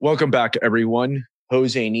Welcome back, everyone.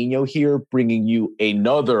 Jose Nino here, bringing you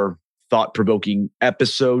another thought-provoking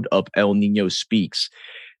episode of El Nino Speaks.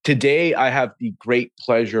 Today, I have the great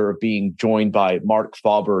pleasure of being joined by Mark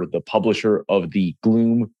Faber, the publisher of the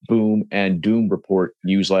Gloom, Boom, and Doom Report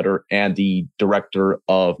newsletter and the director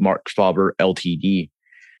of Mark Faber Ltd.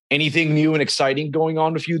 Anything new and exciting going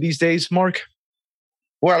on with you these days, Mark?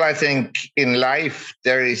 Well, I think in life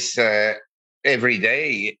there is every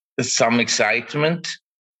day some excitement,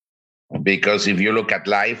 because if you look at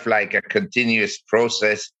life like a continuous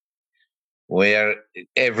process where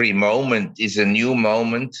every moment is a new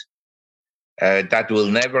moment, that will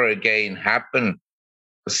never again happen.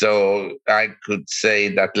 So I could say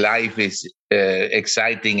that life is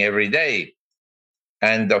exciting every day.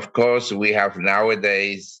 And of course, we have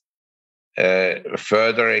nowadays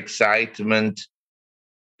further excitement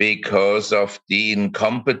because of the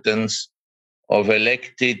incompetence of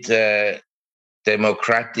elected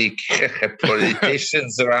democratic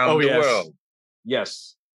politicians around the world.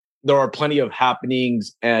 Yes. There are plenty of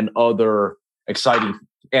happenings and other exciting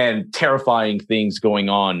and terrifying things going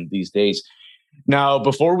on these days. Now,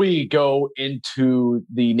 before we go into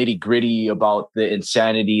the nitty-gritty about the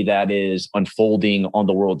insanity that is unfolding on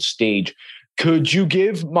the world stage, could you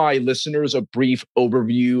give my listeners a brief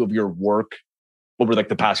overview of your work over the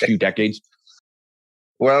past few decades?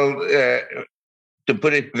 Well, to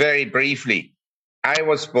put it very briefly, I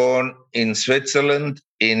was born in Switzerland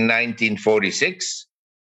in 1946,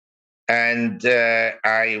 and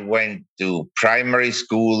I went to primary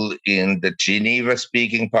school in the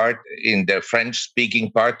Geneva-speaking part, in the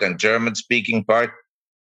French-speaking part, and German-speaking part.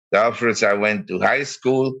 Afterwards, I went to high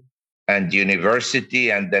school and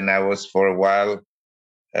university, and then I was for a while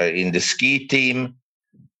in the ski team,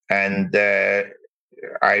 and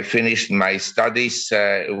I finished my studies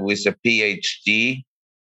with a PhD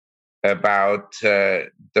about the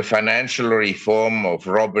financial reform of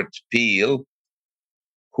Robert Peel,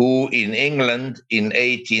 who in England in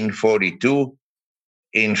 1842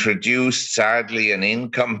 introduced, sadly, an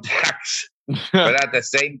income tax. But at the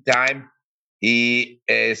same time, he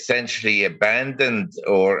essentially abandoned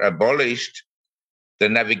or abolished the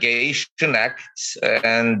Navigation Acts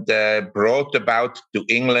and brought about to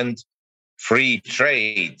England free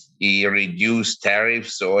trade. He reduced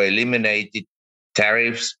tariffs or eliminated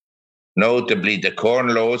tariffs, notably the Corn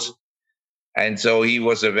Laws. And so he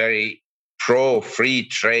was a very pro-free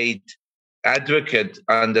trade advocate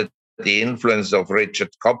under the influence of Richard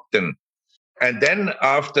Cobden. And then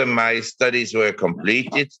after my studies were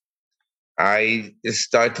completed, I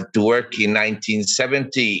started to work in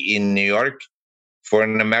 1970 in New York for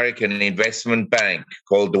an American investment bank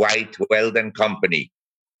called White, Weld and Company,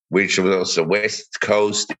 which was a West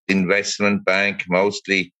Coast investment bank.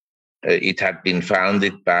 Mostly it had been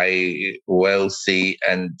founded by wealthy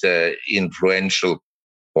and influential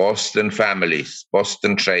Boston families,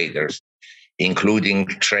 Boston traders, including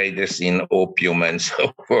traders in opium and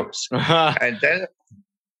so forth. And then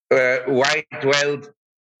White Weld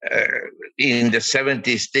in the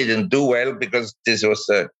 70s didn't do well because this was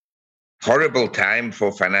a horrible time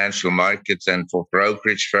for financial markets and for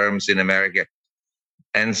brokerage firms in America.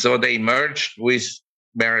 And so they merged with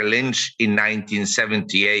Merrill Lynch in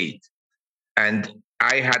 1978. And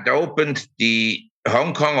I had opened the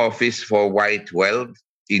Hong Kong office for White Weld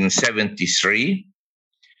in 73.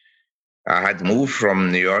 I had moved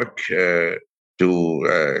from New York to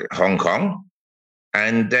Hong Kong.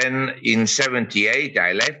 And then in 78,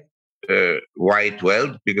 I left White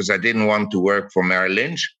Weld because I didn't want to work for Merrill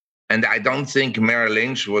Lynch. And I don't think Merrill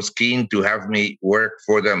Lynch was keen to have me work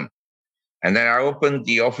for them. And then I opened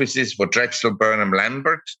the offices for Drexel Burnham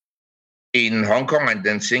Lambert in Hong Kong and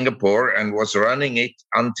then Singapore, and was running it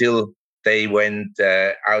until they went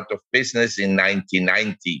out of business in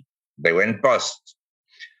 1990. They went bust.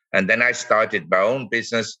 And then I started my own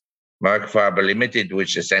business, Mark Faber Limited,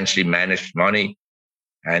 which essentially managed money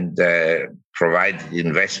and provided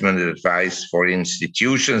investment advice for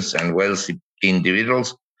institutions and wealthy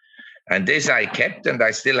individuals. And this I kept, and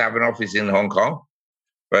I still have an office in Hong Kong,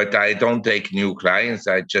 but I don't take new clients.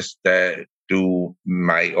 I just do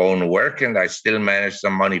my own work, and I still manage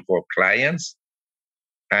some money for clients.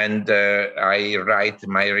 And I write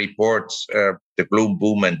my reports, the Gloom,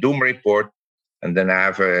 Boom, and Doom report, and then I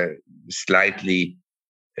have a slightly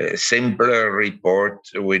simpler report,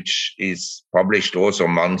 which is published also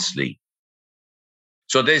monthly.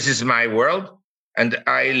 So this is my world. And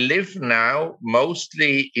I live now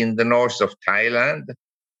mostly in the north of Thailand.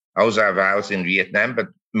 I also have a house in Vietnam, but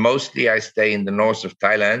mostly I stay in the north of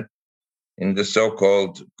Thailand, in the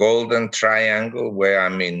so-called Golden Triangle, where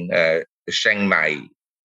I'm in Chiang Mai.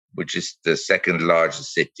 which is the second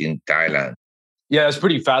largest city in Thailand. Yeah, it's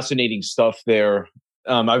pretty fascinating stuff there.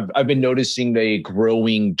 I've been noticing a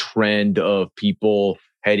growing trend of people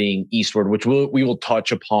heading eastward, which we will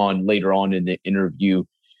touch upon later on in the interview.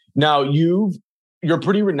 Now, you're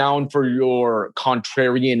pretty renowned for your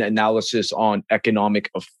contrarian analysis on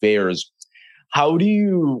economic affairs. How do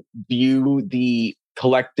you view the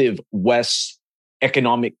collective West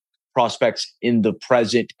economic prospects in the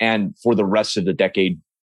present and for the rest of the decade?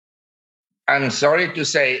 I'm sorry to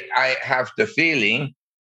say, I have the feeling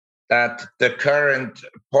that the current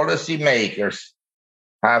policymakers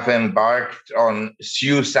have embarked on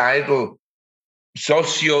suicidal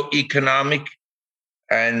socio-economic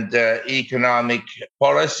and economic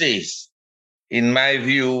policies. In my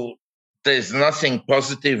view, there's nothing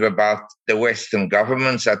positive about the Western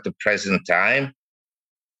governments at the present time,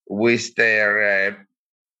 with their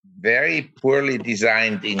very poorly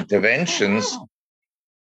designed interventions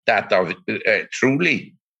that are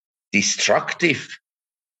truly destructive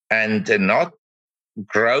and not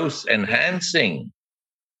growth enhancing.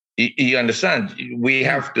 You understand? We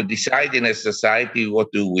have to decide in a society,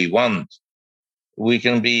 what do we want? We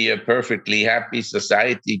can be a perfectly happy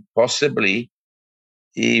society, possibly,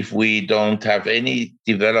 if we don't have any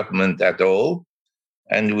development at all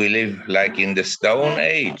and we live like in the Stone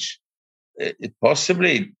Age.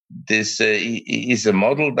 Possibly this is a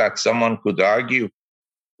model that someone could argue,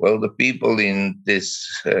 well, the people in this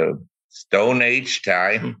Stone Age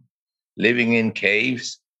time, living in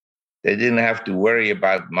caves, they didn't have to worry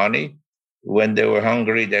about money. When they were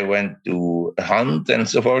hungry, they went to hunt and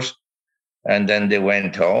so forth. And then they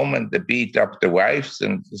went home and they beat up the wives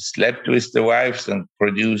and slept with the wives and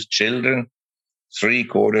produced children.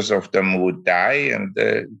 3/4 of them would die, and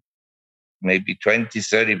maybe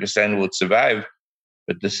 20-30% would survive,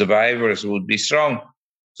 but the survivors would be strong.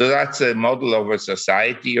 So that's a model of a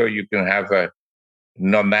society, or you can have a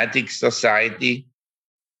nomadic society.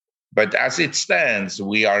 But as it stands,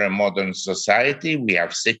 we are a modern society. We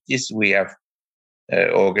have cities, we have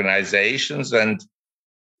organizations, and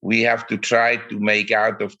we have to try to make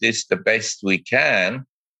out of this the best we can.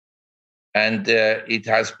 And it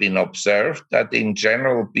has been observed that in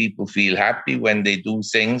general, people feel happy when they do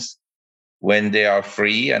things, when they are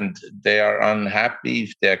free, and they are unhappy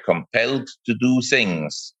if they're compelled to do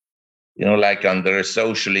things. Like under a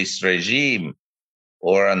socialist regime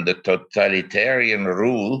or under totalitarian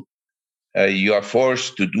rule, you are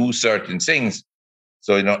forced to do certain things.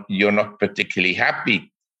 So you're not particularly happy.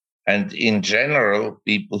 And in general,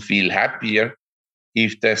 people feel happier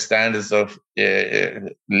if their standards of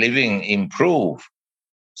living improve.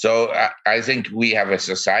 So I think we have a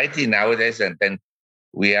society nowadays, and then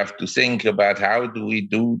we have to think about how do we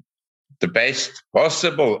do the best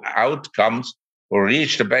possible outcomes, or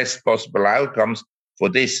reach the best possible outcomes for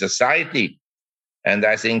this society. And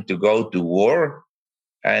I think to go to war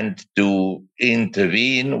and to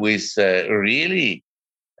intervene with really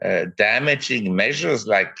damaging measures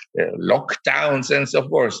like lockdowns and so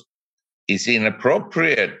forth is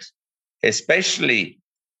inappropriate, especially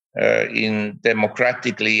in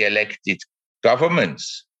democratically elected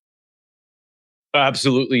governments.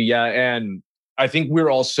 Absolutely, yeah. And I think we're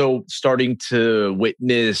also starting to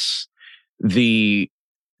witness the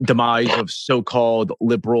demise of so-called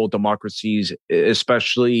liberal democracies,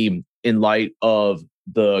 especially in light of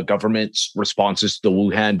the government's responses to the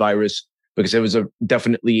Wuhan virus, because it was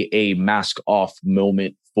definitely a mask-off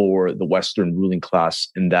moment for the Western ruling class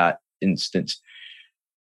in that instance.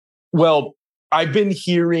 Well, I've been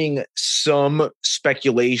hearing some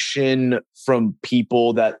speculation from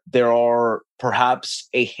people that there are perhaps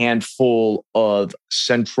a handful of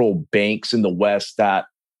central banks in the West that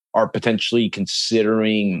are potentially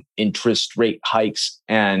considering interest rate hikes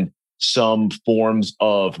and some forms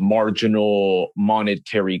of marginal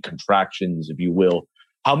monetary contractions, if you will.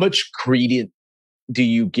 How much credence do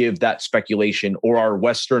you give that speculation, or are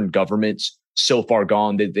Western governments so far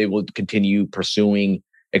gone that they will continue pursuing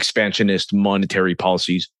expansionist monetary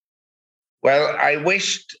policies? Well, I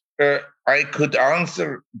wished I could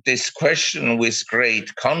answer this question with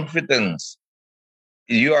great confidence.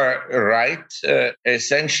 You are right.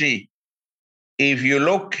 Essentially, if you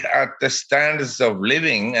look at the standards of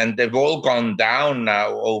living, and they've all gone down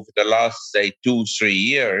now over the last, say, 2-3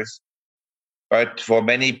 years, but for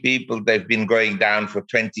many people, they've been going down for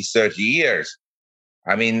 20, 30 years.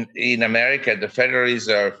 I mean, in America, the Federal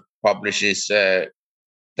Reserve publishes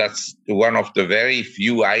that's one of the very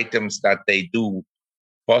few items that they do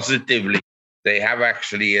positively. They have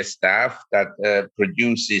actually a staff that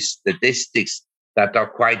produces statistics that are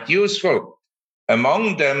quite useful.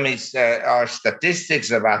 Among them are statistics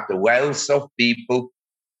about the wealth of people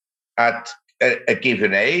at a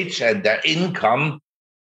given age and their income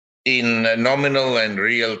in nominal and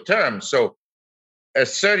real terms. So a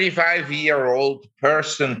 35-year-old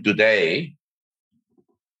person today,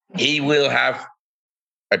 he will have,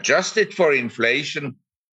 adjusted for inflation,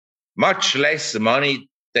 much less money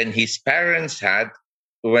than his parents had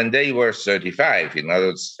when they were 35. In other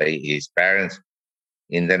words, say his parents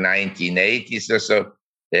in the 1980s or so,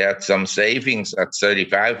 they had some savings at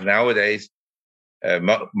 35. Nowadays,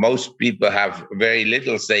 most people have very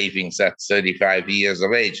little savings at 35 years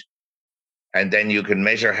of age. And then you can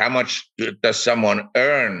measure how much does someone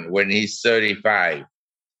earn when he's 35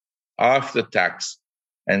 after tax.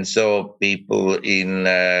 And so people in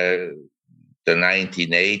the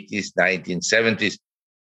 1980s, 1970s,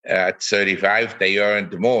 at 35, they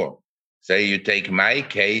earned more. So you take my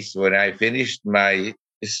case, when I finished my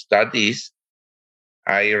studies,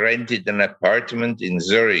 I rented an apartment in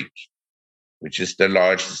Zurich, which is the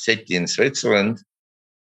largest city in Switzerland.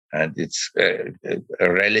 And it's a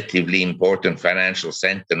relatively important financial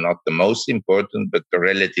center, not the most important, but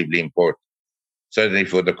relatively important, certainly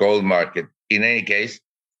for the gold market. In any case,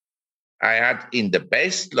 I had in the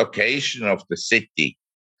best location of the city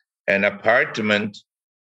an apartment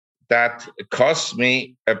that cost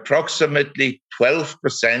me approximately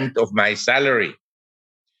 12% of my salary.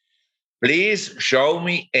 Please show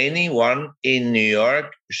me anyone in New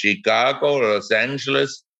York, Chicago, Los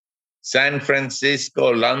Angeles, San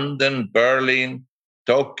Francisco, London, Berlin,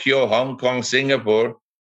 Tokyo, Hong Kong, Singapore,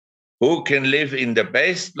 who can live in the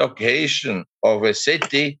best location of a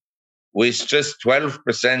city with just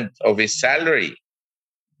 12% of his salary.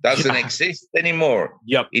 Doesn't exist anymore.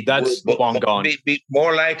 Yep, It that's would long gone. be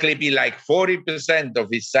more likely be like 40% of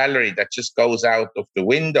his salary that just goes out of the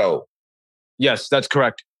window. Yes, that's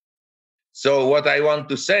correct. So what I want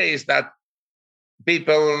to say is that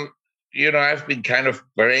people, have been kind of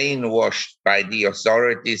brainwashed by the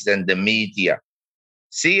authorities and the media.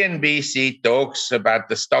 CNBC talks about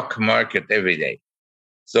the stock market every day.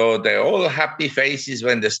 So they're all happy faces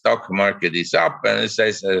when the stock market is up, and it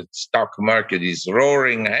says the stock market is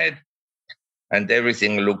roaring ahead and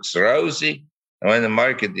everything looks rosy. And when the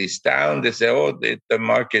market is down, they say, oh, the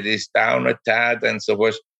market is down a tad and so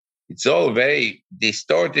forth. It's all very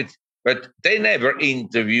distorted, but they never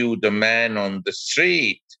interview the man on the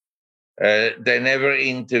street. They never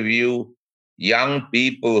interview young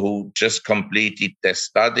people who just completed their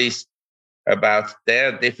studies about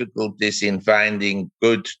their difficulties in finding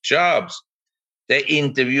good jobs. They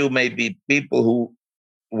interview maybe people who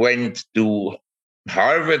went to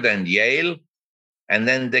Harvard and Yale, and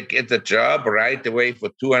then they get a job right away for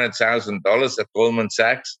 $200,000 at Goldman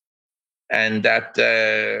Sachs and at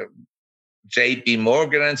JP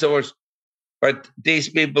Morgan and so forth. But these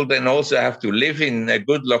people then also have to live in a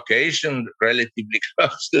good location, relatively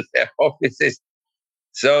close to their offices.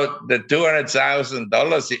 So the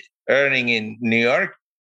 $200,000 earning in New York,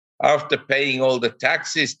 after paying all the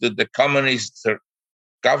taxes to the communist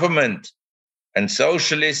government and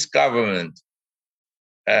socialist government,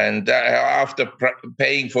 and after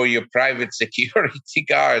paying for your private security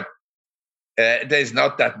guard, there's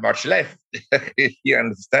not that much left. You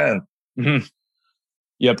understand? Mm-hmm.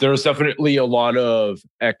 Yep, there's definitely a lot of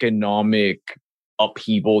economic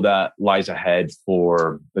upheaval that lies ahead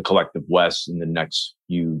for the collective West in the next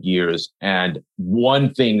few years. And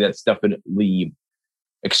one thing that's definitely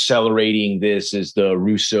accelerating this is the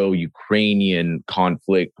Russo-Ukrainian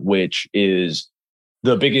conflict, which is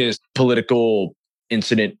the biggest political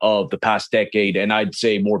incident of the past decade, and I'd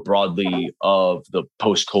say more broadly of the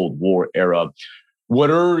post-Cold War era. What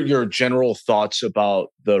are your general thoughts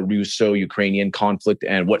about the Russo-Ukrainian conflict,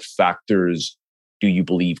 and what factors do you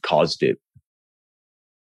believe caused it?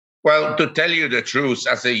 Well, to tell you the truth,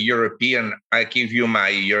 as a European, I give you my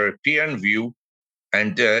European view.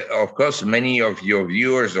 And of course, many of your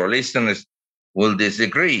viewers or listeners will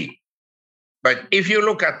disagree. But if you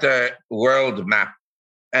look at the world map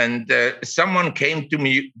and someone came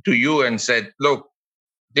to you and said, look,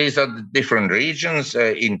 these are the different regions.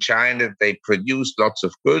 In China, they produce lots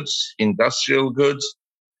of goods, industrial goods.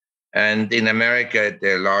 And in America,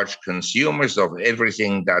 they're large consumers of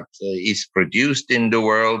everything that is produced in the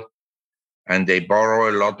world. And they borrow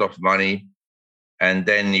a lot of money. And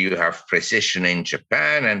then you have precision in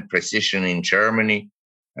Japan and precision in Germany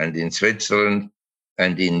and in Switzerland.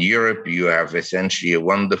 And in Europe, you have essentially a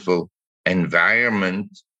wonderful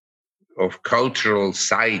environment of cultural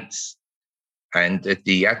sites. And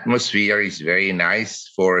the atmosphere is very nice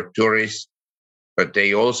for a tourist, but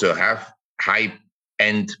they also have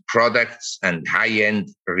high-end products and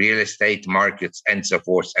high-end real estate markets and so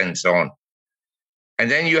forth and so on. And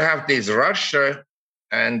then you have this Russia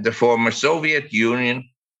and the former Soviet Union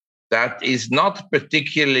that is not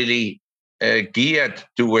particularly geared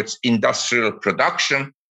towards industrial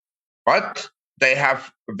production, but they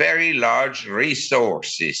have very large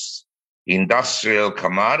resources, industrial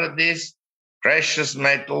commodities, precious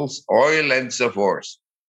metals, oil, and so forth.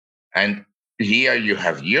 And here you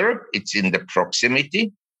have Europe, it's in the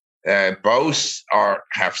proximity. Both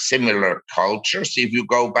have similar cultures. If you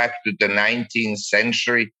go back to the 19th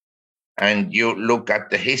century and you look at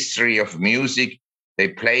the history of music, they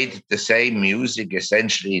played the same music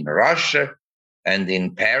essentially in Russia and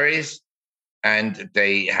in Paris, and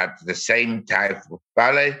they had the same type of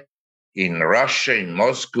ballet in Russia, in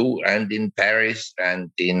Moscow, and in Paris,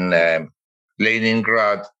 and in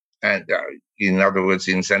Leningrad, and in other words,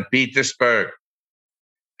 in St. Petersburg.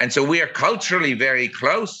 And so we are culturally very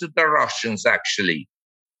close to the Russians, actually.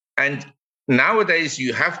 And nowadays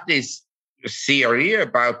you have this theory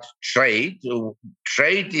about trade.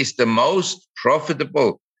 Trade is the most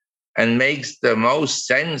profitable and makes the most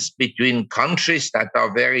sense between countries that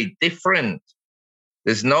are very different.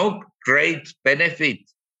 There's no great benefit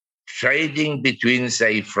trading between,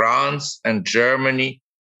 say, France and Germany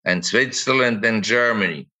and Switzerland and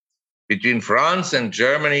Germany. Between France and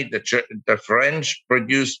Germany, the French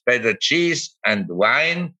produce better cheese and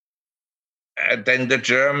wine than the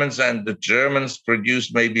Germans, and the Germans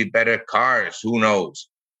produce maybe better cars. Who knows?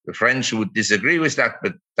 The French would disagree with that,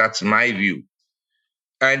 but that's my view.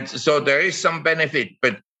 And so there is some benefit,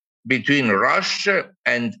 but between Russia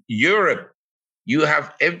and Europe, you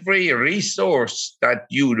have every resource that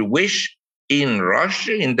you wish in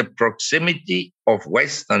Russia, in the proximity of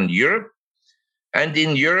Western Europe. And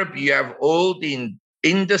in Europe, you have all the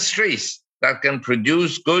industries that can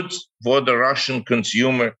produce goods for the Russian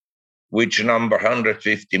consumer, which number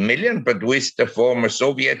 150 million, but with the former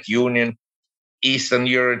Soviet Union, Eastern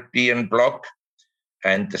European bloc,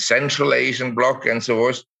 and the Central Asian bloc, and so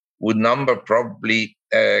forth, would number probably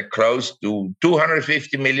close to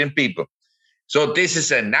 250 million people. So this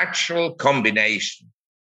is a natural combination.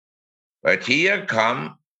 But here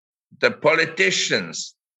come the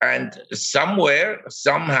politicians, and somewhere,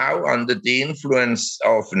 somehow, under the influence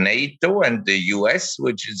of NATO and the US,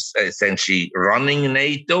 which is essentially running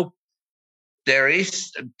NATO, there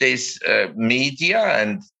is this media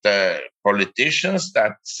and the politicians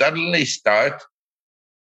that suddenly start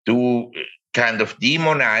to kind of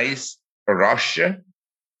demonize Russia,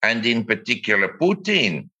 and in particular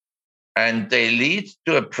Putin. And they lead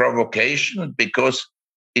to a provocation because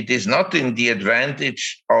it is not in the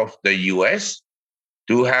advantage of the US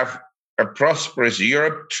to have a prosperous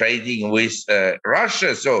Europe trading with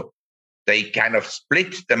Russia. So they kind of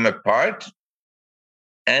split them apart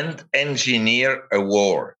and engineer a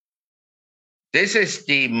war. This is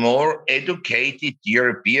the more educated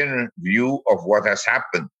European view of what has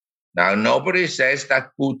happened. Now, nobody says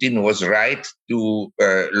that Putin was right to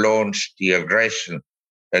launch the aggression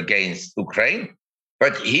against Ukraine,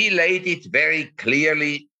 but he laid it very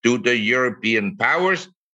clearly to the European powers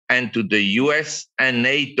and to the US and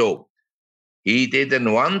NATO. He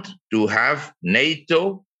didn't want to have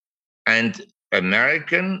NATO and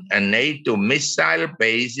American and NATO missile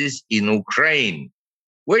bases in Ukraine,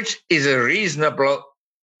 which is a reasonable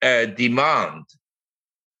demand.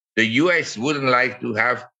 The US wouldn't like to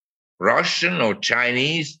have Russian or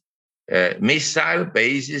Chinese missile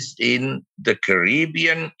bases in the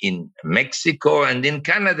Caribbean, in Mexico, and in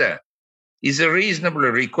Canada. Is a reasonable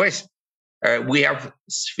request. We have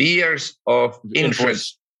spheres of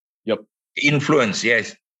interest. Yep. Influence,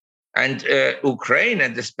 yes. And Ukraine,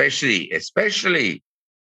 and especially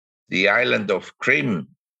the island of Crimea,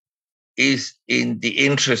 is in the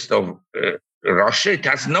interest of Russia. It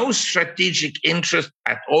has no strategic interest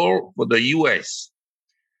at all for the US,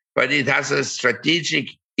 but it has a strategic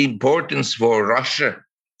importance for Russia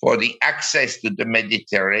for the access to the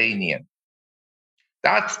Mediterranean.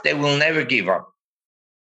 That they will never give up.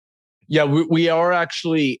 Yeah, we are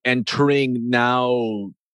actually entering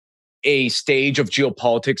now a stage of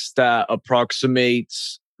geopolitics that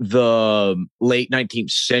approximates the late 19th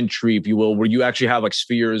century, if you will, where you actually have like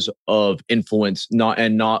spheres of influence, not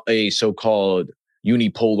a so-called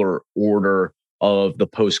unipolar order of the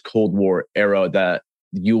post-Cold War era that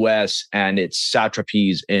the US and its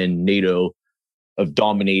satrapies in NATO have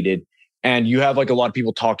dominated. And you have like a lot of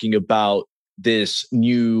people talking about this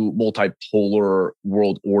new multipolar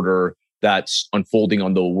world order that's unfolding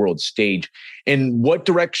on the world stage. In what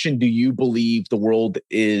direction do you believe the world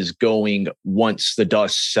is going once the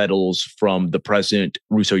dust settles from the present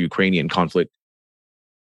Russo-Ukrainian conflict?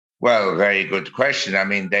 Well, very good question. I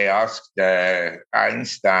mean, they asked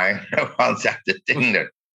Einstein once at the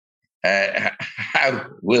dinner, how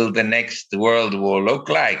will the next world war look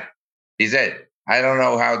like? He said, I don't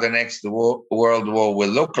know how the next world war will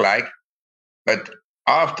look like, but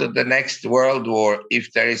after the next world war,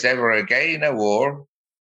 if there is ever again a war,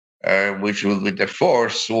 which will be the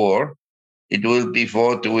fourth war, it will be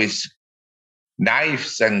fought with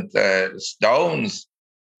knives and stones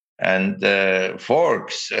and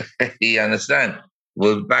forks. You understand?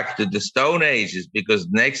 We're back to the Stone Ages because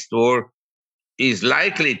next war is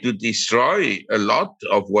likely to destroy a lot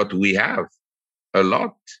of what we have, a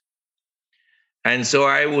lot. And so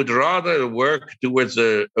I would rather work towards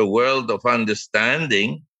a world of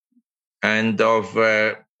understanding and of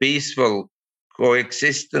peaceful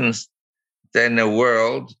coexistence than a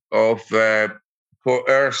world of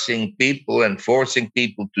coercing people and forcing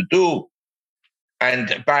people to do.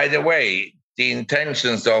 And by the way, the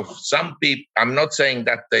intentions of some people, I'm not saying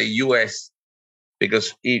that the US,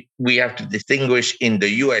 because we have to distinguish in the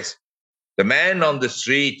US, the man on the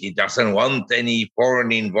street, he doesn't want any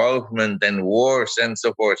foreign involvement and wars and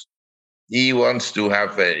so forth. He wants to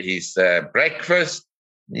have his breakfast.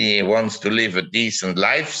 He wants to live a decent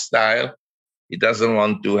lifestyle. He doesn't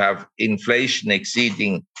want to have inflation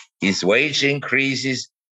exceeding his wage increases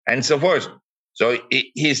and so forth. So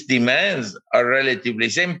his demands are relatively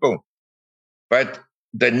simple. But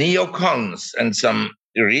the neocons and some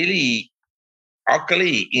really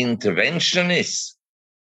ugly interventionists,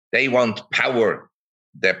 they want power.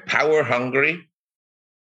 They're power hungry.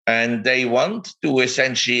 And they want to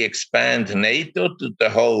essentially expand NATO to the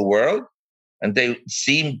whole world. And they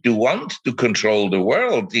seem to want to control the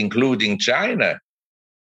world, including China.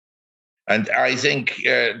 And I think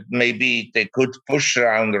maybe they could push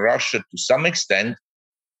around Russia to some extent,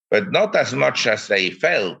 but not as much as they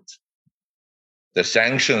felt. The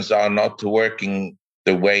sanctions are not working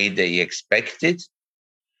the way they expected.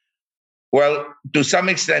 Well, to some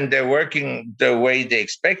extent, they're working the way they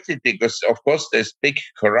expected because, of course, there's big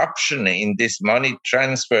corruption in this money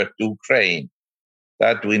transfer to Ukraine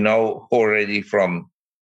that we know already from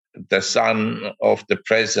the son of the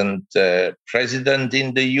present president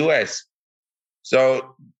in the US.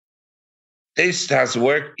 So this has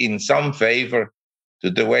worked in some favor to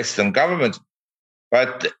the Western government,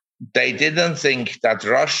 but they didn't think that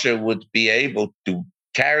Russia would be able to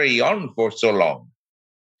carry on for so long.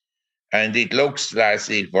 And it looks as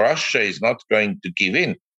if Russia is not going to give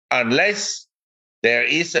in unless there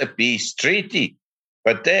is a peace treaty.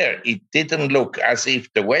 But there, it didn't look as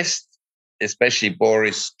if the West, especially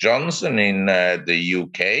Boris Johnson in the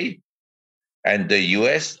UK and the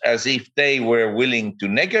US, as if they were willing to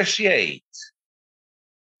negotiate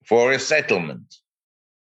for a settlement.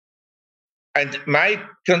 And my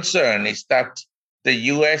concern is that the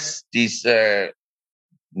US, these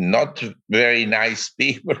not very nice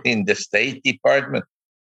people in the State Department,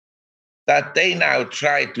 that they now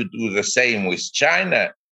try to do the same with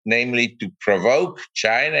China, namely to provoke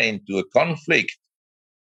China into a conflict.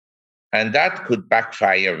 And that could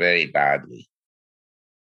backfire very badly.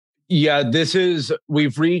 Yeah,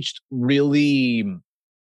 we've reached really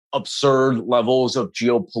absurd levels of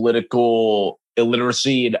geopolitical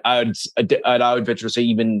illiteracy, and I would venture to say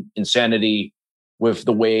even insanity with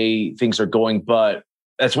the way things are going. But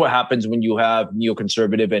that's what happens when you have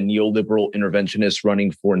neoconservative and neoliberal interventionists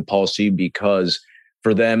running foreign policy, because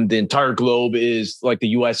for them, the entire globe is like the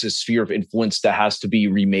US's sphere of influence that has to be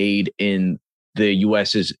remade in the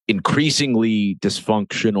US's increasingly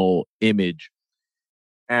dysfunctional image.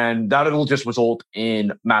 And that'll just result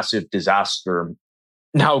in massive disaster.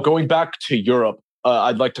 Now, going back to Europe,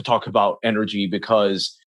 I'd like to talk about energy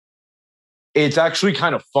because it's actually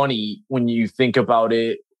kind of funny when you think about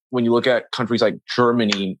it. When you look at countries like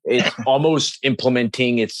Germany, it's almost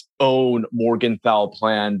implementing its own Morgenthau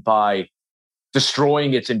plan by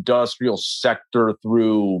destroying its industrial sector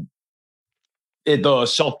through the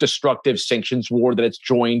self-destructive sanctions war that it's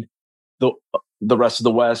joined the rest of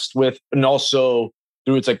the West with, and also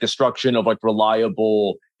through its like destruction of like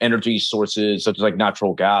reliable energy sources such as like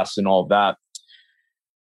natural gas and all of that.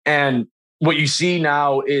 And what you see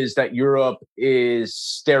now is that Europe is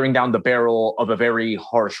staring down the barrel of a very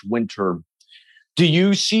harsh winter. Do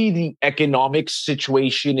you see the economic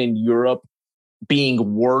situation in Europe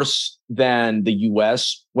being worse than the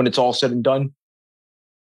US when it's all said and done?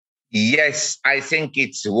 Yes, I think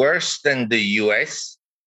it's worse than the US.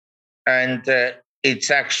 And it's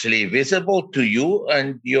actually visible to you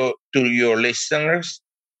and to your listeners,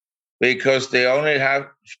 because they only have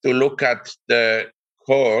to look at the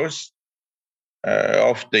course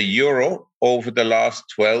of the euro over the last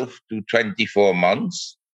 12 to 24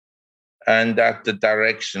 months and at the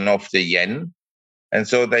direction of the yen. And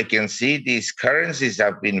so they can see these currencies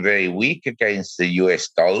have been very weak against the US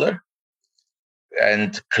dollar.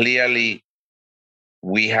 And clearly,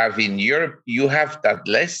 we have in Europe, you have that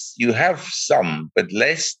less, you have some, but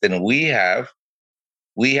less than we have.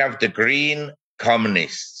 We have the green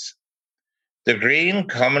communists. The green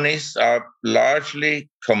communists are largely,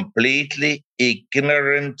 completely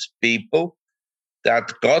ignorant people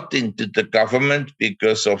that got into the government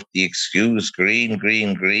because of the excuse green,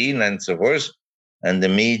 green, green, and so forth. And the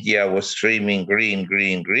media was screaming green,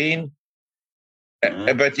 green, green.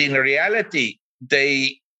 But in reality,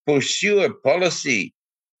 they pursue a policy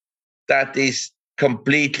that is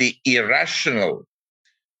completely irrational.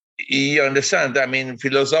 You understand? I mean,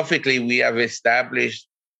 philosophically, we have established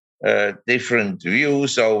different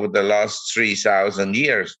views over the last 3,000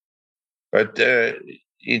 years. But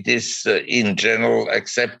it is in general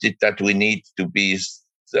accepted that we need to be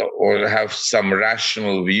or have some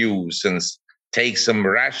rational views and take some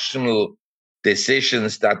rational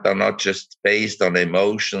decisions that are not just based on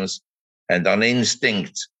emotions and on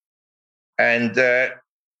instinct. And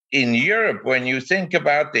in Europe, when you think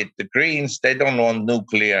about it, the Greens, they don't want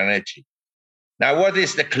nuclear energy. Now, what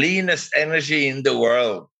is the cleanest energy in the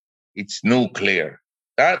world? It's nuclear.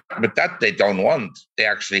 But that they don't want. They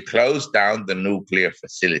actually close down the nuclear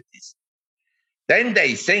facilities. Then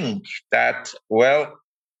they think that, well,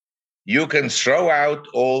 you can throw out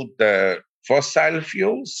all the fossil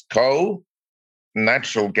fuels, coal,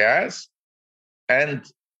 natural gas, and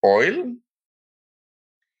oil,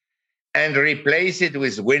 and replace it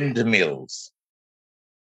with windmills.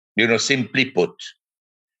 Simply put.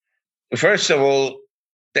 First of all,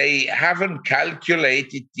 they haven't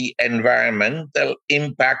calculated the environmental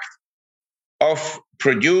impact of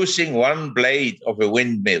producing one blade of a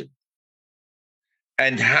windmill.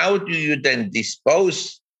 And how do you then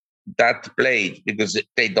dispose that blade? Because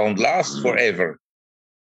they don't last forever.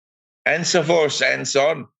 And so forth and so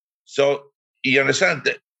on. So you understand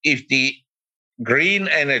that if the green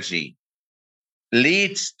energy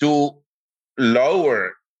leads to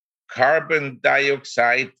lower carbon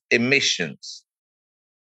dioxide emissions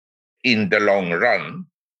in the long run,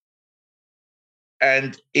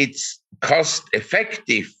 and it's cost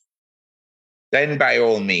effective, then by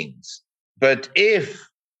all means. But if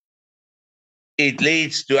it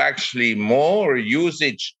leads to actually more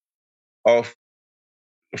usage of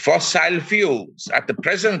fossil fuels, at the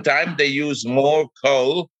present time, they use more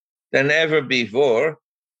coal than ever before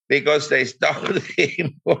because they stopped the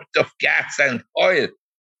import of gas and oil.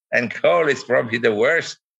 And coal is probably the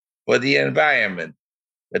worst for the environment.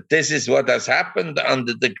 But this is what has happened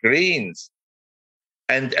under the Greens.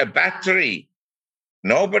 And a battery,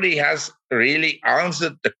 nobody has really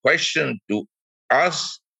answered the question to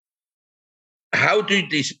us, how do you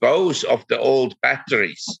dispose of the old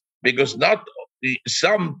batteries? Because not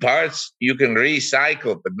some parts you can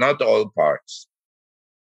recycle, but not all parts.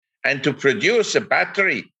 And to produce a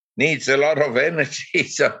battery needs a lot of energy.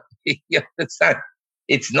 So you understand,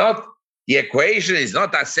 it's not, the equation is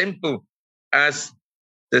not as simple as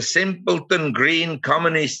the simpleton green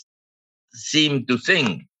communists seem to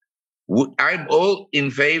think. I'm all in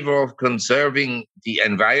favor of conserving the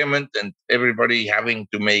environment and everybody having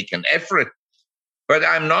to make an effort. But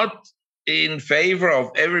I'm not in favor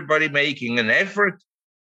of everybody making an effort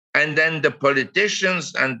and then the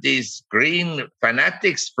politicians and these green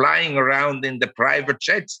fanatics flying around in the private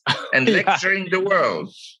jets and lecturing the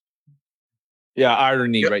world. Yeah,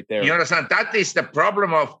 irony right there. You understand? That is the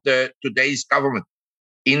problem of today's government.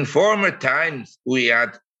 In former times, we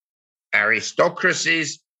had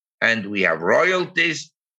aristocracies and we have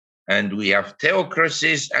royalties and we have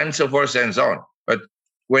theocracies and so forth and so on. But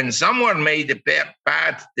when someone made a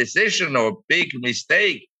bad decision or big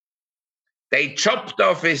mistake, they chopped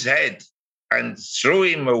off his head and threw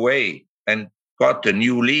him away and got a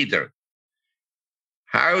new leader.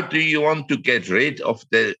 How do you want to get rid of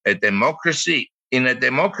a democracy? In a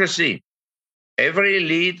democracy, every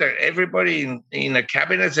leader, everybody in a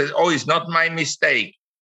cabinet says, oh, it's not my mistake.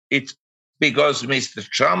 It's because Mr.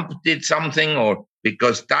 Trump did something, or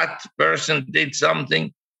because that person did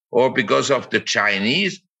something, or because of the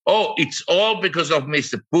Chinese. Oh, it's all because of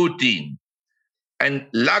Mr. Putin. And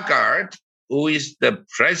Lagarde, who is the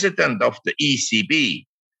president of the ECB,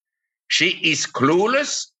 she is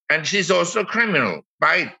clueless and she's also a criminal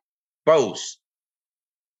by both.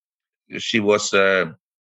 She was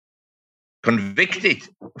convicted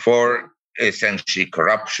for essentially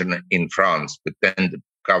corruption in France, but then the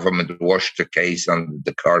government washed the case under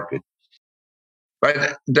the carpet.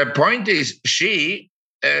 But the point is, she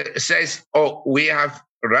says, oh, we have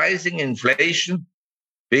rising inflation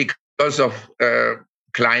because of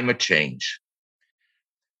climate change.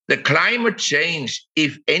 The climate change,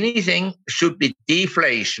 if anything, should be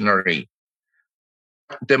deflationary.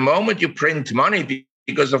 The moment you print money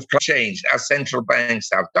because of climate change, as central banks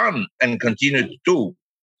have done and continue to do,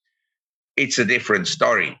 it's a different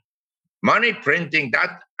story. Money printing,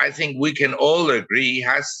 that I think we can all agree,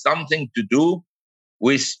 has something to do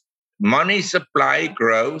with money supply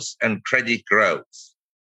growth and credit growth.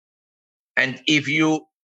 And if you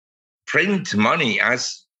print money,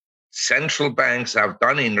 as central banks have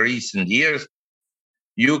done in recent years,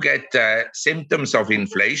 you get symptoms of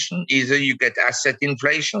inflation. Either you get asset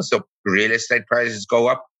inflation, so real estate prices go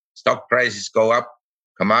up, stock prices go up,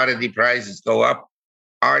 commodity prices go up,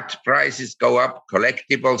 art prices go up,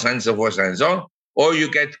 collectibles, and so forth and so on, or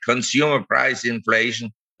you get consumer price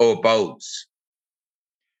inflation, or both.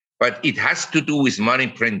 But it has to do with money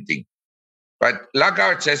printing. But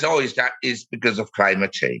Lagarde says, that is because of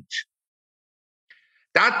climate change.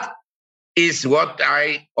 That is what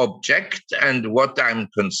I object and what I'm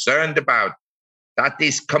concerned about. That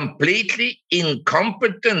is completely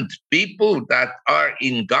incompetent people that are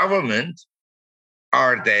in government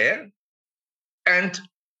are there. And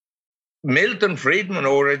Milton Friedman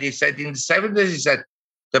already said in the 70s, he said,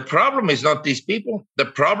 the problem is not these people. The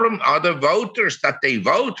problem are the voters, that they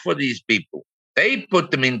vote for these people. They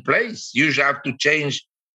put them in place. You have to change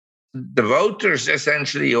the voters,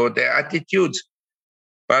 essentially, or their attitudes.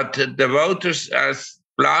 But the voters, as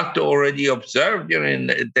Plato already observed,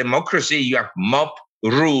 in democracy, you have mob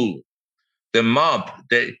rule. The mob,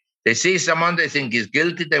 they see someone they think is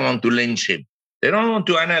guilty, they want to lynch him. They don't want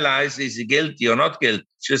to analyze is he guilty or not guilty,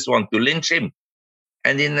 just want to lynch him.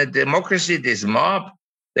 And in a democracy, this mob,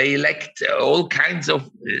 they elect all kinds of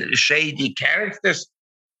shady characters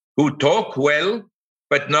who talk well,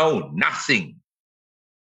 but know nothing.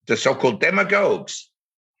 The so-called demagogues.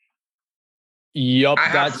 Yep, I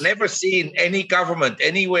have never seen any government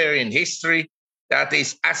anywhere in history that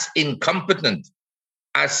is as incompetent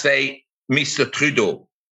as, say, Mr. Trudeau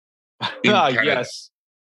in Canada. Yes.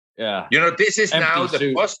 Yeah. This is empty now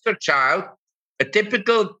the poster child, a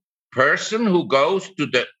typical person who goes to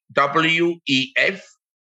the WEF.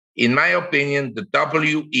 In my opinion, the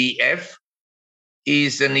WEF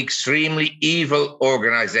is an extremely evil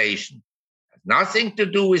organization. Has nothing to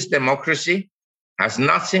do with democracy, has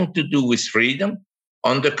nothing to do with freedom.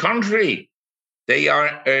 On the contrary, they are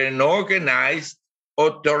an organized,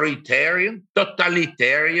 authoritarian,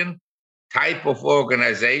 totalitarian type of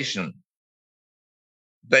organization.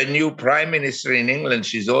 The new prime minister in England,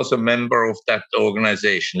 she's also a member of that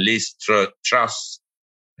organization, Liz Truss.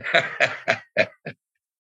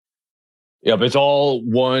 Yeah, but it's all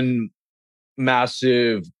one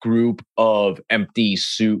massive group of empty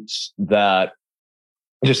suits that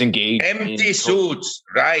just engage. Empty suits,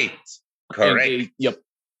 right? Correct.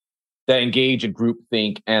 That engage in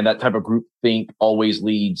groupthink, and that type of groupthink always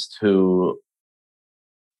leads to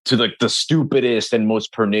like the stupidest and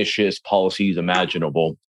most pernicious policies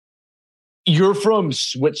imaginable. You're from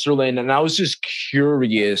Switzerland, and I was just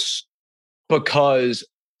curious because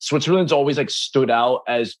Switzerland's always like stood out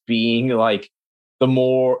as being like the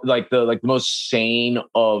more like the most sane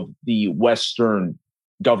of the Western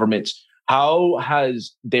governments. How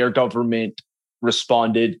has their government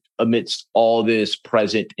responded amidst all this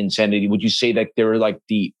present insanity? Would you say that they're like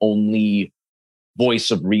the only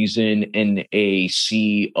voice of reason in a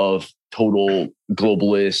sea of total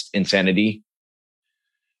globalist insanity?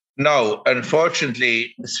 No,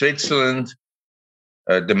 unfortunately, Switzerland,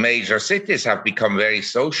 the major cities have become very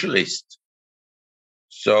socialist.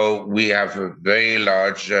 So we have a very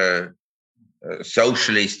large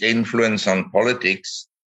socialist influence on politics.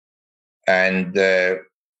 And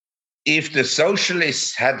if the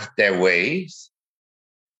socialists had their ways,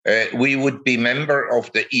 we would be member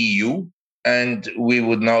of the EU, and we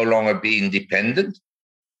would no longer be independent,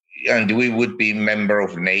 and we would be member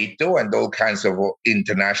of NATO and all kinds of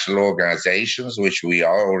international organizations, which we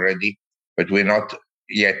are already, but we're not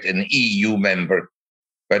yet an EU member.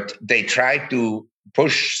 But they try to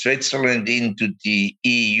push Switzerland into the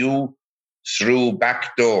EU through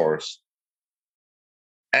back doors.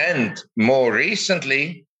 And more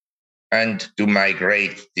recently, and to my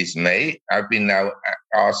great dismay, I've been now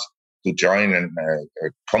asked to join a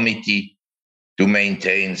committee to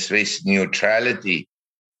maintain Swiss neutrality.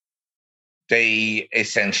 They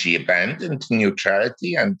essentially abandoned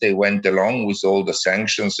neutrality, and they went along with all the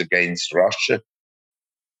sanctions against Russia,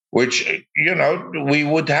 which, we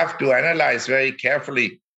would have to analyze very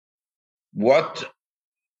carefully what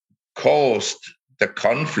caused the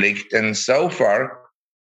conflict. And so far,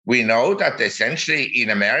 we know that essentially in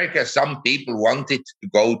America, some people wanted to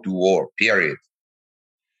go to war, period.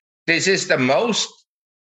 This is the most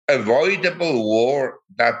avoidable war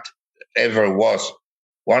that ever was.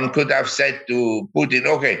 One could have said to Putin,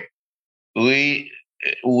 okay, we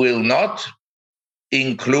will not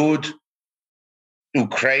include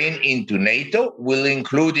Ukraine into NATO, we'll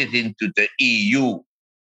include it into the EU.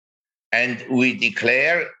 And we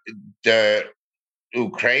declare the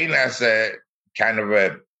Ukraine as a kind of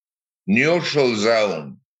a neutral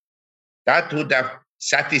zone. That would have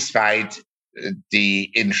satisfied the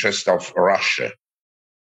interest of Russia.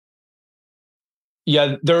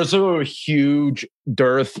 Yeah, there's a huge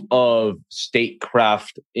dearth of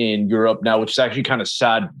statecraft in Europe now, which is actually kind of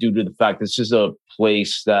sad due to the fact this is a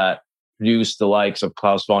place that produced the likes of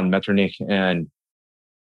Klaus von Metternich and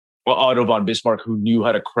Otto von Bismarck, who knew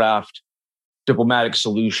how to craft diplomatic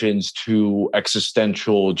solutions to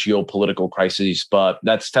existential geopolitical crises. But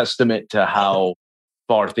that's testament to how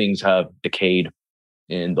far things have decayed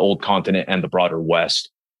in the old continent and the broader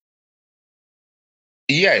West.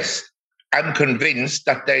 Yes, I'm convinced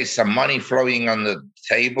that there is some money flowing on the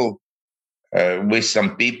table with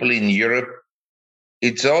some people in Europe.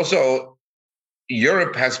 It's also,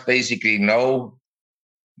 Europe has basically no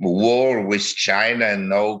war with China and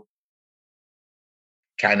no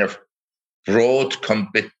kind of broad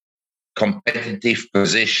competitive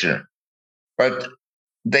position. But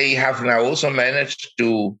they have now also managed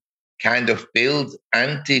to kind of build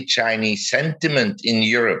anti-Chinese sentiment in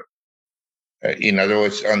Europe. In other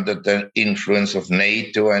words, under the influence of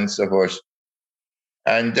NATO and so forth.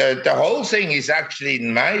 And the whole thing is actually,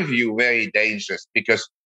 in my view, very dangerous because,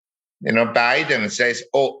 Biden says,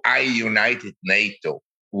 oh, I united NATO.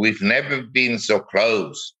 We've never been so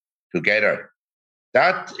close together.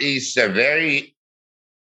 That is a very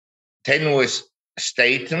tenuous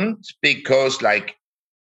statement because, like,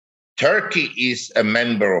 Turkey is a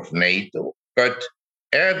member of NATO, but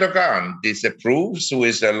Erdogan disapproves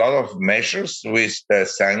with a lot of measures, with the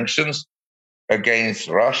sanctions against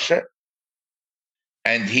Russia.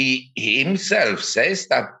 And he himself says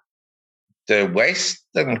that the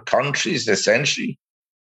Western countries essentially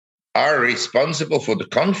are responsible for the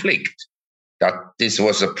conflict, that this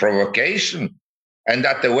was a provocation, and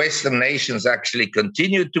that the Western nations actually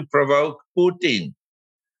continue to provoke Putin.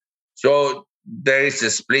 So there is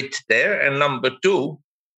a split there. And number two,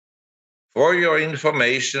 for your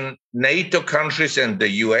information, NATO countries and the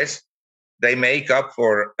US, they make up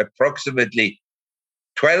for approximately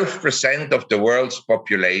 12% of the world's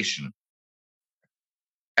population.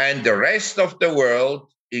 And the rest of the world,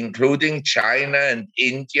 including China and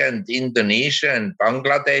India and Indonesia and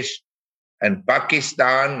Bangladesh and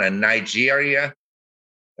Pakistan and Nigeria,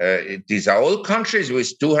 these are all countries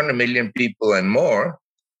with 200 million people and more.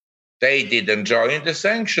 They didn't join the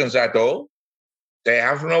sanctions at all. They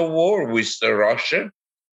have no war with Russia.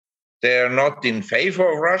 They're not in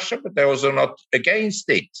favor of Russia, but they're also not against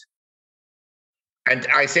it. And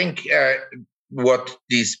I think what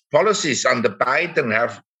these policies under Biden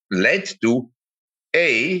have led to,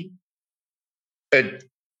 a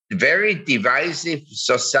very divisive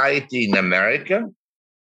society in America,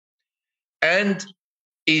 and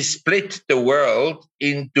is split the world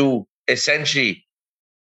into essentially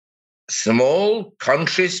small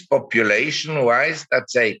countries population-wise that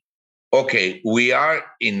say, okay, we are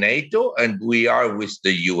in NATO and we are with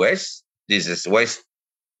the US. This is West.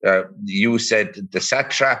 You said the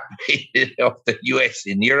satrap of the US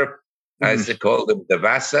in Europe, as they call them, the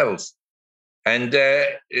vassals. And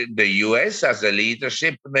the US as a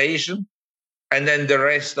leadership nation, and then the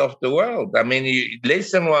rest of the world. I mean, you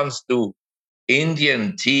listen once to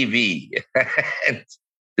Indian TV and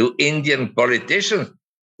to Indian politicians.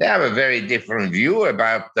 They have a very different view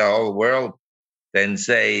about the whole world than,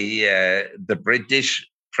 say, the British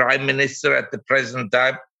Prime Minister at the present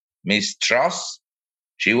time, Miss Truss.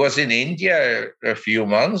 She was in India a few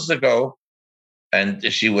months ago, and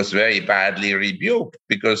she was very badly rebuked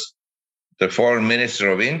because the foreign minister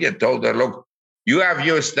of India told her, look, you have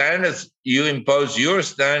your standards, you impose your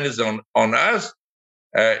standards on us.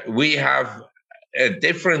 We have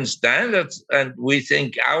different standards, and we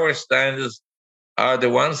think our standards are the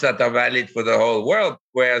ones that are valid for the whole world,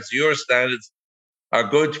 whereas your standards are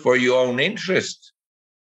good for your own interest.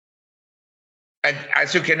 And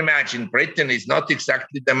as you can imagine, Britain is not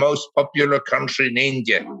exactly the most popular country in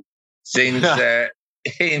India, since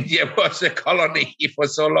India was a colony for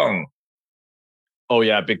so long. Oh,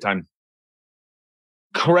 yeah, big time.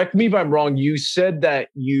 Correct me if I'm wrong. You said that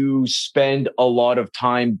you spend a lot of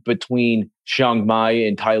time between Chiang Mai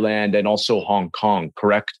in Thailand and also Hong Kong,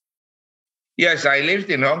 correct? Yes, I lived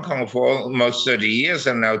in Hong Kong for almost 30 years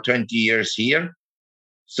and now 20 years here.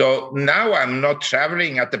 So now I'm not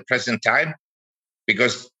traveling at the present time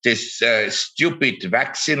because this stupid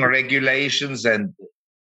vaccine regulations and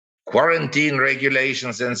quarantine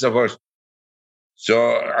regulations and so forth. So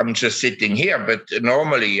I'm just sitting here. But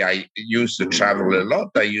normally I used to travel a lot.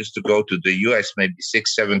 I used to go to the US maybe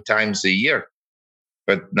 6, 7 times a year.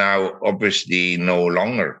 But now, obviously, no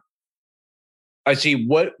longer. I see.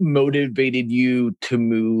 What motivated you to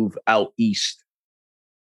move out east?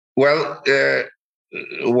 Well,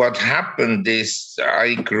 what happened is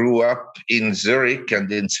I grew up in Zurich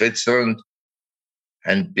and in Switzerland.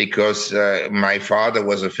 And because my father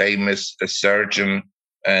was a famous surgeon,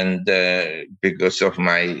 and because of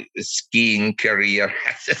my skiing career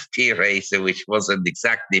as a ski racer, which wasn't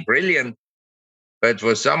exactly brilliant, but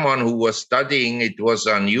for someone who was studying, it was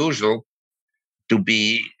unusual to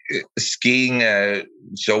be skiing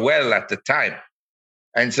so well at the time.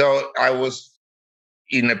 And so I was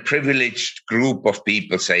in a privileged group of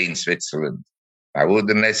people, say, in Switzerland. I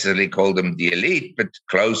wouldn't necessarily call them the elite, but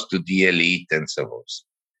close to the elite and so forth.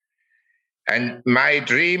 And my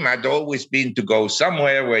dream had always been to go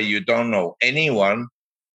somewhere where you don't know anyone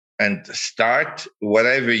and start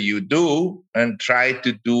whatever you do and try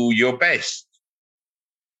to do your best.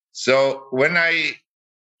 So when I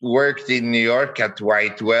worked in New York at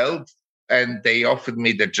White Weld and they offered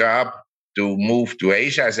me the job to move to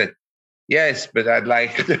Asia, I said, yes, but I'd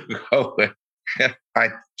like to go. I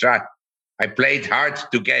tried. I played hard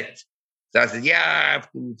to get. So I said, yeah, I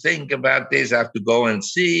have to think about this. I have to go and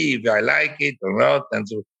see if I like it or not. And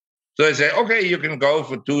so I said, okay, you can go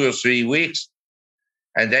for 2 or 3 weeks.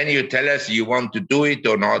 And then you tell us you want to do it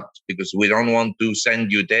or not, because we don't want to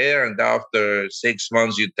send you there. And after 6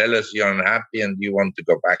 months, you tell us you're unhappy and you want to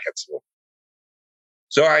go back at school.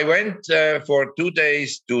 So I went for 2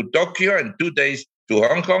 days to Tokyo and 2 days to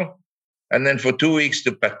Hong Kong. And then for 2 weeks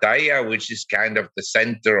to Pattaya, which is kind of the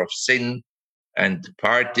center of sin and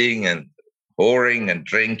partying and whoring and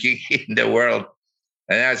drinking in the world.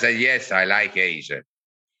 And I said, yes, I like Asia.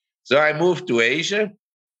 So I moved to Asia,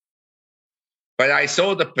 but I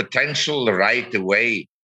saw the potential right away,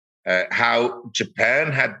 how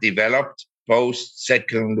Japan had developed post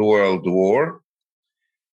Second World War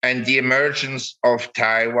and the emergence of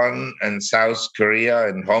Taiwan and South Korea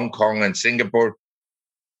and Hong Kong and Singapore.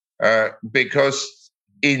 Because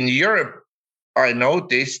in Europe, I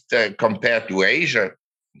noticed compared to Asia,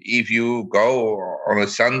 if you go on a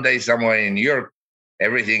Sunday somewhere in Europe,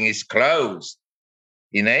 everything is closed.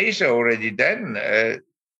 In Asia, already then,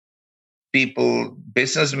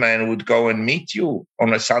 businessmen would go and meet you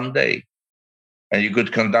on a Sunday, and you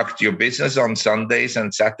could conduct your business on Sundays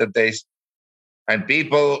and Saturdays. And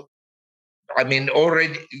people, I mean,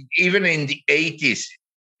 already, even in the 80s,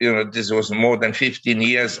 this was more than 15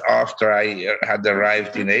 years after I had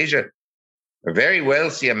arrived in Asia. A very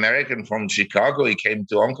wealthy American from Chicago, he came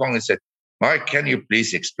to Hong Kong and said, Mark, can you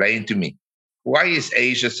please explain to me, why is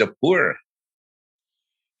Asia so poor?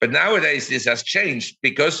 But nowadays this has changed,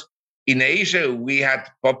 because in Asia we had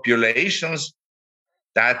populations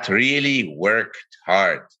that really worked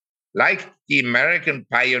hard, like the American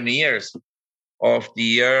pioneers of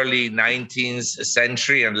the early 19th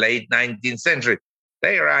century and late 19th century.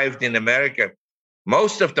 They arrived in America.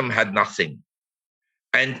 Most of them had nothing.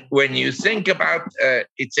 And when you think about,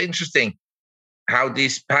 it's interesting how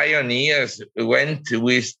these pioneers went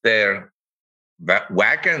with their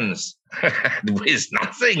wagons with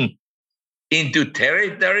nothing into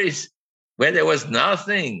territories where there was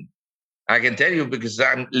nothing. I can tell you, because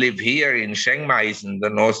I live here in Chiang Mai, in the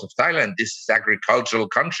north of Thailand. This is agricultural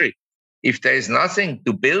country. If there is nothing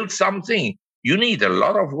to build something, you need a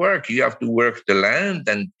lot of work. You have to work the land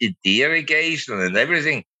and the irrigation and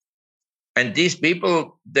everything. And these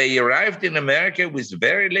people, they arrived in America with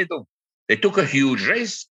very little. They took a huge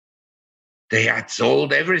risk. They had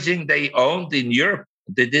sold everything they owned in Europe.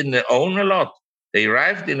 They didn't own a lot. They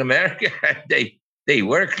arrived in America and they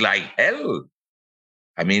worked like hell.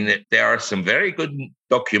 I mean, there are some very good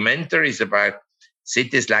documentaries about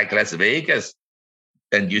cities like Las Vegas.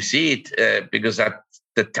 And you see it because at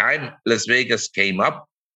the time Las Vegas came up,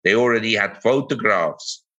 they already had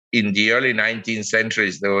photographs. In the early 19th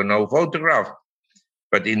centuries, there were no photographs.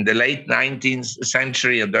 But in the late 19th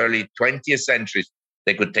century and early 20th centuries,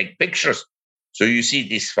 they could take pictures. So you see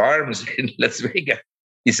these farms in Las Vegas.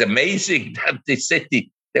 It's amazing that this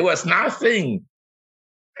city, there was nothing.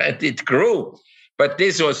 And it grew. But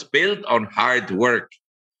this was built on hard work.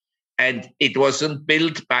 And it wasn't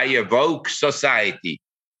built by a woke society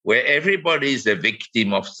where everybody is a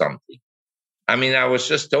victim of something. I mean, I was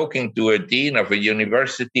just talking to a dean of a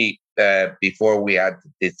university before we had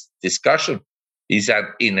this discussion. He's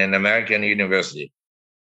in an American university.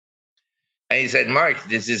 And he said, Mark,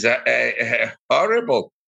 this is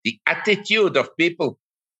horrible. The attitude of people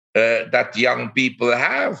that young people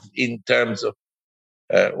have in terms of,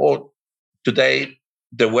 oh, today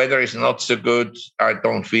the weather is not so good. I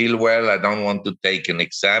don't feel well. I don't want to take an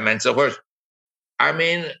exam and so forth. I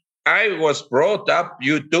mean, I was brought up,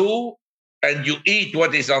 you do, and you eat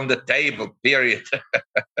what is on the table, period,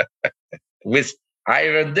 with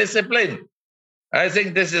iron discipline. I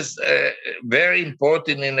think this is very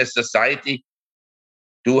important in a society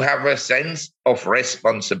to have a sense of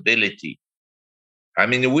responsibility. I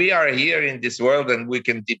mean, we are here in this world and we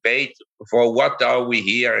can debate for what are we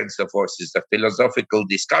here and so forth. It's a philosophical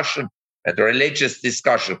discussion, a religious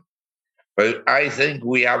discussion. But I think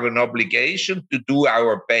we have an obligation to do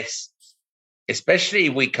our best, especially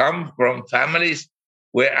if we come from families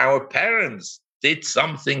where our parents did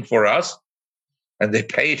something for us and they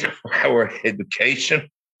paid for our education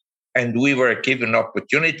and we were given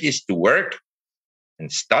opportunities to work and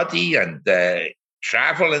study and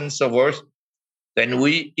travel and so forth. Then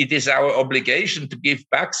it is our obligation to give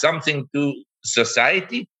back something to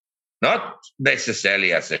society, not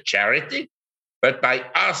necessarily as a charity, but by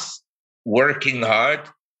us working hard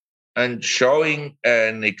and showing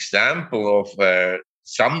an example of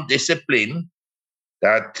some discipline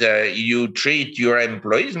that you treat your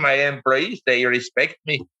employees. My employees, they respect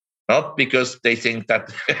me, not because they think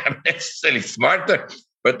that I'm necessarily smarter,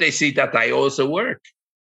 but they see that I also work.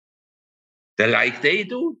 They like they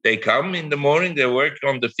do. They come in the morning, they work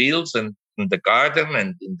on the fields and in the garden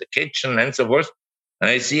and in the kitchen and so forth.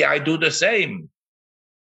 And I see I do the same.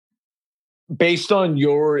 Based on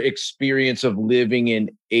your experience of living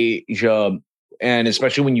in Asia, and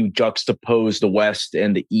especially when you juxtapose the West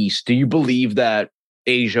and the East, do you believe that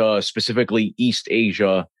Asia, specifically East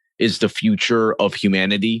Asia, is the future of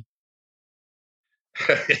humanity?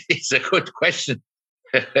 It's a good question.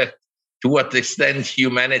 To what extent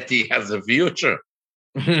humanity has a future?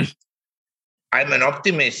 I'm an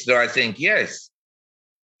optimist, so I think yes.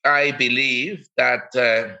 I believe that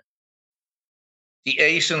the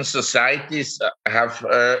Asian societies have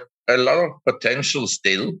a lot of potential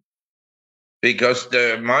still because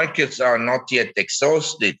the markets are not yet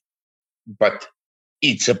exhausted, but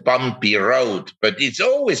it's a bumpy road. But it's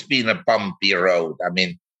always been a bumpy road. I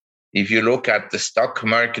mean, if you look at the stock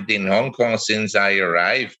market in Hong Kong since I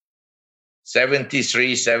arrived,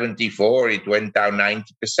 73, 74, it went down 90%,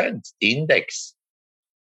 the index,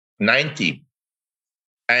 90.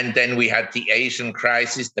 And then we had the Asian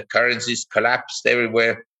crisis, the currencies collapsed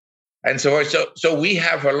everywhere, and so on. So we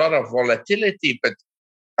have a lot of volatility, but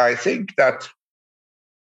I think that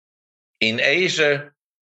in Asia,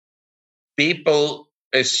 people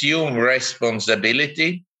assume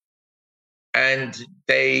responsibility and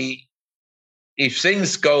if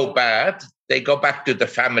things go bad, they go back to the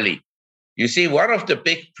family. You see, one of the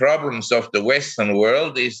big problems of the Western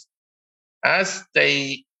world is as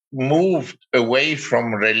they moved away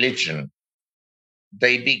from religion,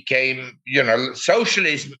 they became,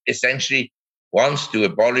 socialism essentially wants to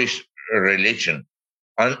abolish religion.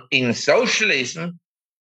 And in socialism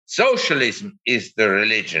is the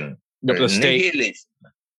religion, The state. nihilism.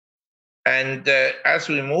 And as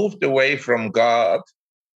we moved away from God,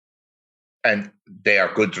 and there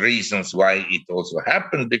are good reasons why it also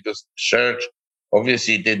happened, because the church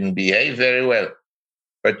obviously didn't behave very well.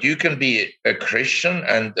 But you can be a Christian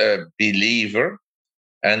and a believer,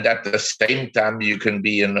 and at the same time, you can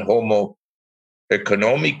be an homo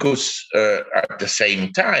economicus at the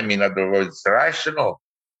same time. In other words, rational,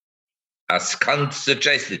 as Kant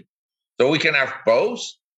suggested. So we can have both.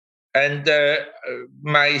 And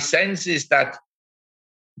my sense is that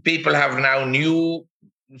people have now new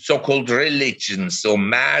so-called religions or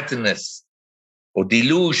madness or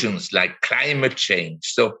delusions like climate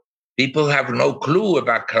change. So people have no clue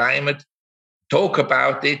about climate, talk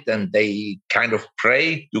about it, and they kind of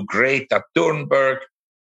pray to Greta Thunberg,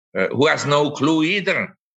 who has no clue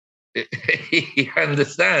either. You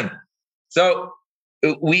understand? So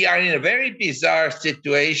we are in a very bizarre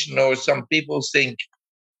situation, or some people think,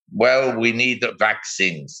 well, we need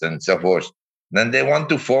vaccines and so forth. Then they want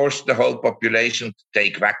to force the whole population to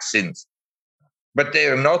take vaccines. But they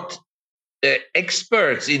are not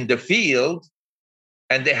experts in the field,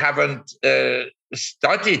 and they haven't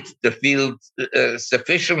studied the field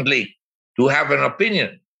sufficiently to have an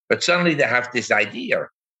opinion. But suddenly they have this idea.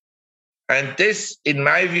 And this, in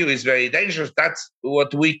my view, is very dangerous. That's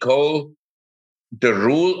what we call the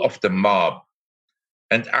rule of the mob.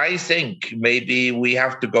 And I think maybe we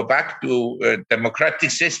have to go back to a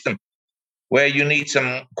democratic system where you need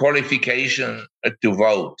some qualification to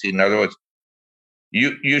vote. In other words,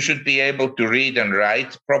 You should be able to read and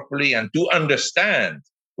write properly and to understand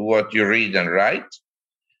what you read and write.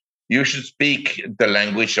 You should speak the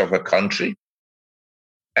language of a country.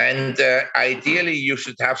 And ideally, you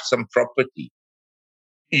should have some property.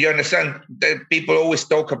 You understand that people always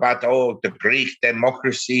talk about, oh, the Greek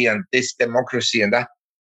democracy and this democracy and that.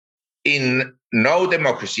 In no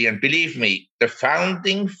democracy, and believe me, the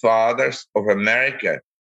founding fathers of America,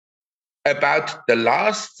 about the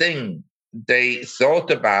last thing they thought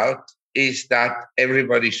about is that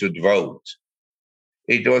everybody should vote.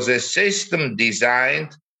 It was a system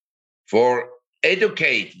designed for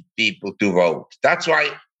educated people to vote. That's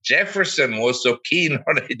why Jefferson was so keen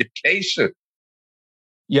on education.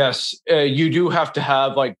 Yes, you do have to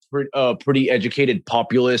have like pretty educated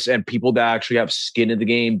populace and people that actually have skin in the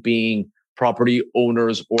game, being property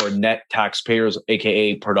owners or net taxpayers,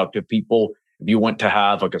 aka productive people. If you want to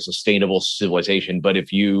have like a sustainable civilization, but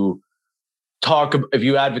if you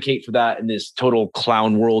advocate for that in this total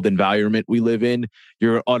clown world environment we live in,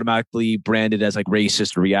 you're automatically branded as like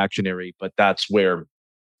racist or reactionary. But that's where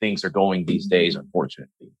things are going these days,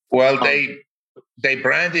 unfortunately. Well, they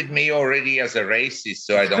branded me already as a racist,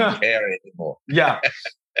 so I don't care anymore. Yeah.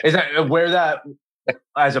 Is that wear that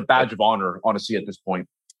as a badge of honor, honestly, at this point.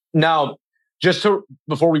 Now,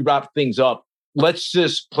 before we wrap things up, let's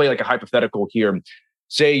just play like a hypothetical here.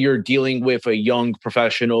 Say you're dealing with a young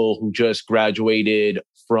professional who just graduated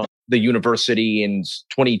from the university and is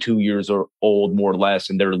 22 years old, more or less,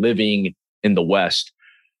 and they're living in the West.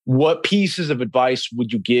 What pieces of advice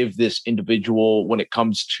would you give this individual when it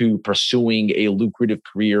comes to pursuing a lucrative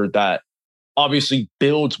career that obviously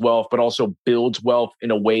builds wealth, but also builds wealth in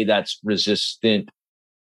a way that's resistant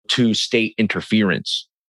to state interference?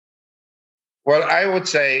 Well, I would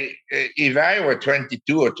say if I were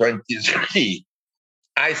 22 or 23,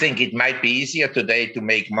 I think it might be easier today to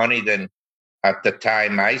make money than at the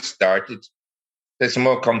time I started. There's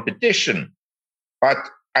more competition, but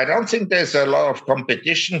I don't think there's a lot of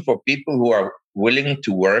competition for people who are willing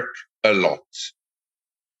to work a lot.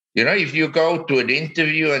 You know, if you go to an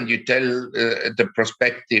interview and you tell the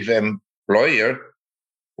prospective employer,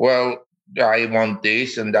 well, I want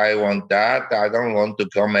this and I want that, I don't want to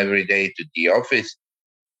come every day to the office,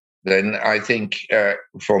 then I think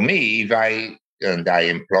for me, and I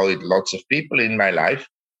employed lots of people in my life,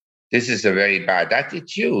 this is a very bad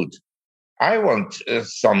attitude. I want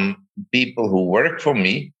some people who work for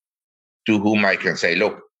me to whom I can say,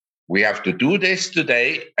 look, we have to do this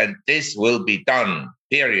today and this will be done,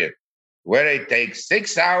 period. Whether it takes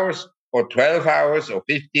 6 hours or 12 hours or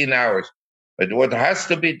 15 hours, but what has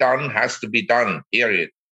to be done, period.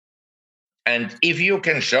 And if you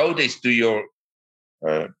can show this to your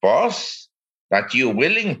boss, that you're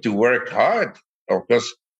willing to work hard, of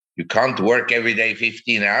course, you can't work every day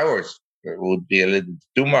 15 hours. It would be a little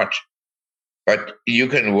too much. But you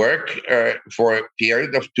can work for a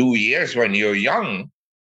period of 2 years when you're young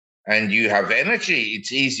and you have energy.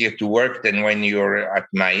 It's easier to work than when you're at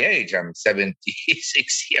my age. I'm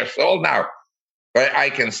 76 years old now. But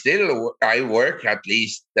I work at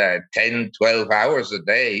least 10, 12 hours a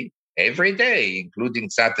day, every day, including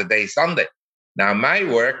Saturday, Sunday. Now, my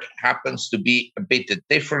work happens to be a bit of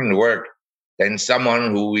different work than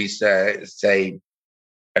someone who is, say,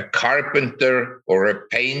 a carpenter or a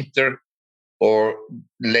painter or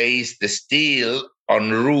lays the steel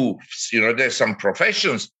on roofs. You know, there's some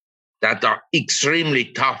professions that are extremely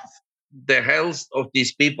tough. The health of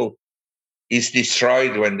these people is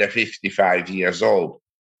destroyed when they're 55 years old.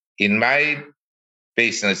 In my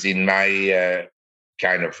business, in my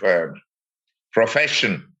kind of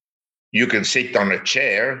profession, you can sit on a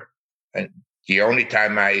chair, and the only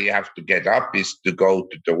time I have to get up is to go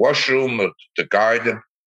to the washroom or to the garden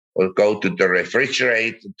or go to the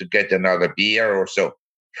refrigerator to get another beer or so.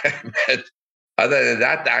 But other than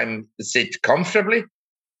that, I sit comfortably.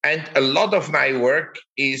 And a lot of my work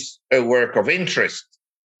is a work of interest.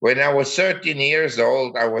 When I was 13 years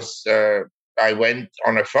old, I went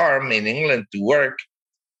on a farm in England to work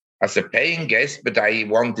as a paying guest, but I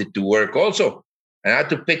wanted to work also. And I had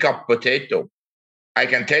to pick up potato. I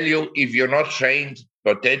can tell you, if you're not trained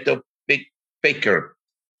potato picker,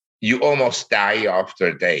 you almost die after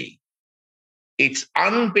a day. It's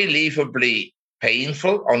unbelievably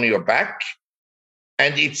painful on your back,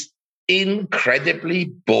 and it's incredibly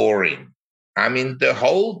boring. I mean, the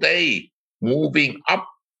whole day moving up.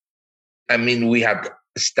 I mean, we had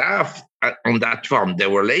staff on that farm.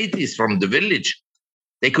 There were ladies from the village.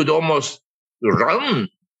 They could almost run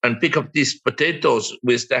and pick up these potatoes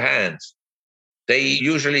with their hands. They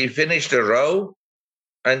usually finished a row,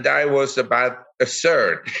 and I was about a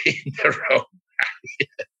third in the row.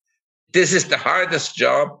 this is the hardest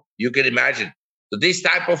job you can imagine. So these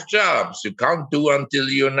type of jobs you can't do until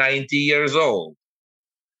you're 90 years old.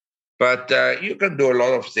 But you can do a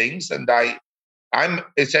lot of things. And I'm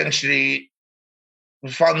essentially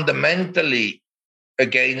fundamentally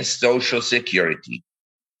against social security.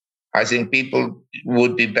 I think people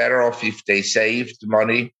would be better off if they saved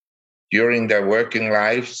money during their working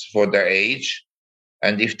lives for their age.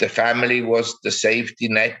 And if the family was the safety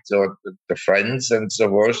net or the friends and so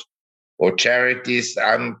forth, or charities,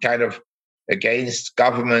 I'm kind of against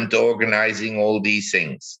government organizing all these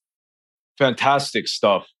things. Fantastic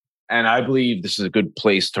stuff. And I believe this is a good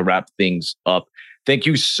place to wrap things up. Thank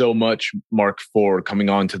you so much, Mark, for coming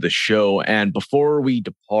on to the show. And before we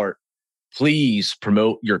depart, please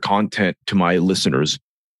promote your content to my listeners.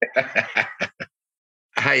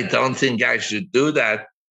 I don't think I should do that,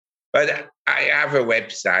 but I have a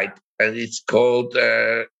website and it's called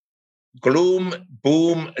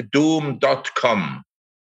gloomboomdoom.com.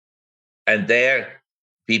 And there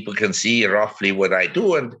people can see roughly what I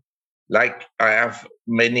do. And like I have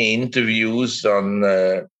many interviews on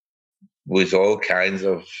with all kinds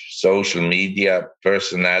of social media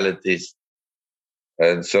personalities.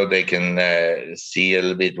 And so they can see a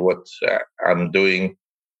little bit what I'm doing.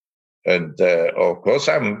 And of course,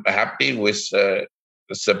 I'm happy with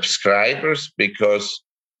subscribers because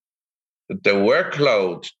the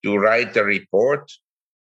workload to write a report,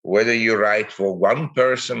 whether you write for one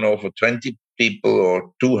person or for 20 people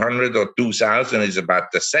or 200 or 2,000, is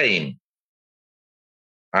about the same.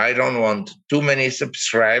 I don't want too many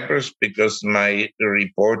subscribers because my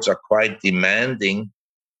reports are quite demanding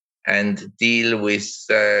and deal with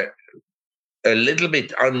a little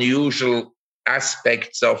bit unusual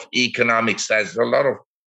aspects of economics. There's a lot of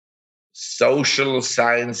social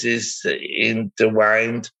sciences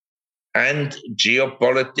intertwined and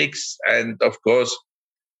geopolitics, and of course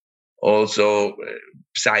also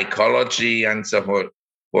psychology and so forth.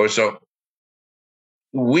 Also,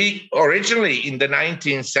 we originally in the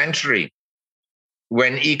 19th century,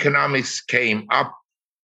 when economics came up,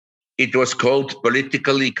 it was called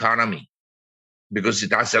political economy because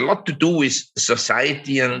it has a lot to do with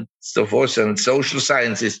society and so forth and social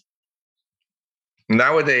sciences.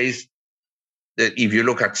 Nowadays, if you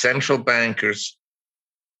look at central bankers,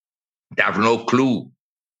 they have no clue.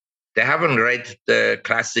 They haven't read the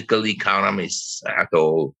classical economists at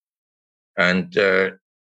all. And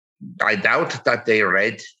I doubt that they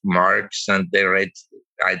read Marx and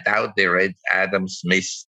I doubt they read Adam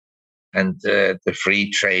Smith and the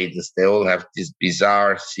free traders. They all have these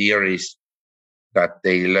bizarre theories that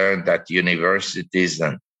they learned at universities.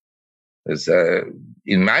 And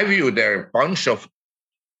in my view, they're a bunch of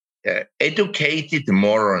educated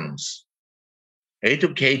morons,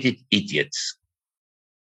 educated idiots.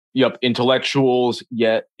 Yep, intellectuals,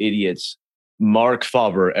 yet idiots. Mark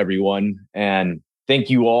Faber, everyone. And thank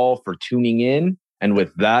you all for tuning in. And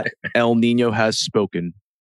with that, El Nino has spoken.